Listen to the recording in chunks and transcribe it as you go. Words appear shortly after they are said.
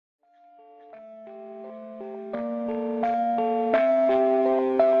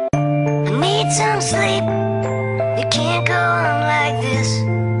some sleep. You can't go on like this.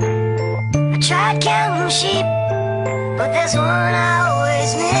 I tried counting sheep, but there's one I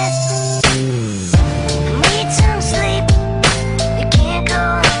always miss. I need some sleep. You can't go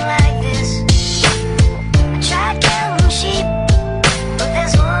on like this. I tried counting sheep, but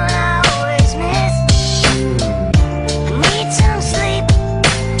there's one I always miss. I need some sleep.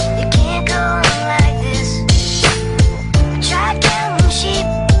 You can't go on like this. I tried counting sheep,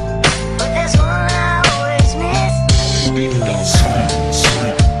 but there's one I always miss.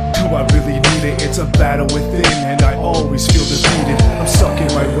 Sleep. Do I really need it? It's a battle within, and I always feel defeated. I'm stuck in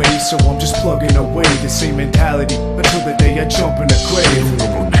my ways, so I'm just plugging away the same mentality until the day I jump in the grave.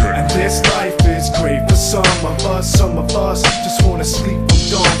 And this life is great for some of us. Some of us just wanna sleep from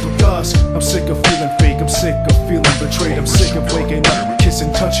dawn to dusk. I'm sick of feeling fake, I'm sick of feeling betrayed. I'm sick of waking up,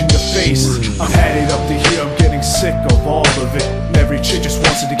 kissing, touching your face. I'm headed up to here, I'm getting sick of all of it. And every chick just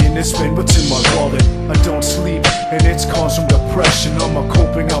wants to get this spin what's in my wallet. I don't sleep, and it's caused from depression. I'm a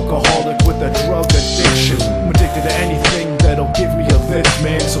coping alcoholic with a drug addiction. I'm addicted to anything that'll give me a lift,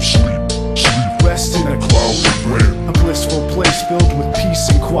 man. So sleep, rest in a clouded land, a blissful place filled with peace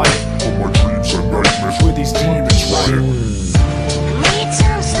and quiet. All my dreams are nightmares where these demons riot. I need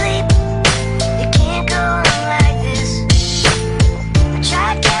some sleep. You can't go on like this. I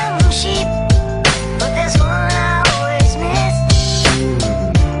tried counting sheep, but there's one I always miss.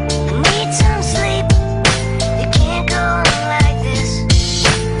 I need some sleep. You can't go on like this.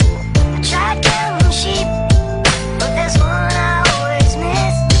 I tried counting sheep, but there's one I always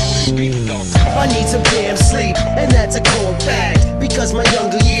miss. I need some damn sleep, and that's a cold fact. Because my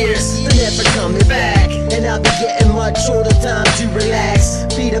younger years, they're never coming back. And I'll be getting much older, time to relax.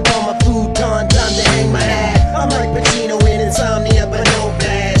 Feet up on my futon, time to hang my hat. I'm like Pacino in Insomnia, but no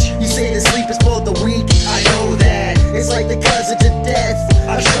badge. You say the sleep is for the weak, I know that. It's like the cousin to death,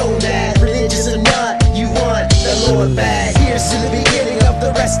 I've shown that. Religious or not, you want the Lord back. Here's to the beginning of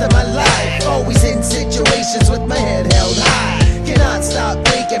the rest of my life. Always in situations with my head held high. Cannot stop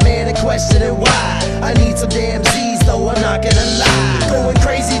thinking, man, and questioning why. I need some damn Z's, though I'm not gonna lie. Going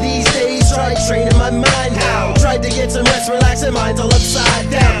crazy these days, tried training my mind how. Tried to get some rest, relaxing minds all upside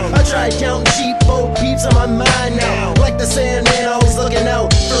down. I tried counting sheep, both peeps on my mind now. Like the Sandman, always looking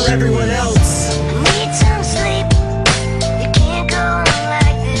out for everyone else.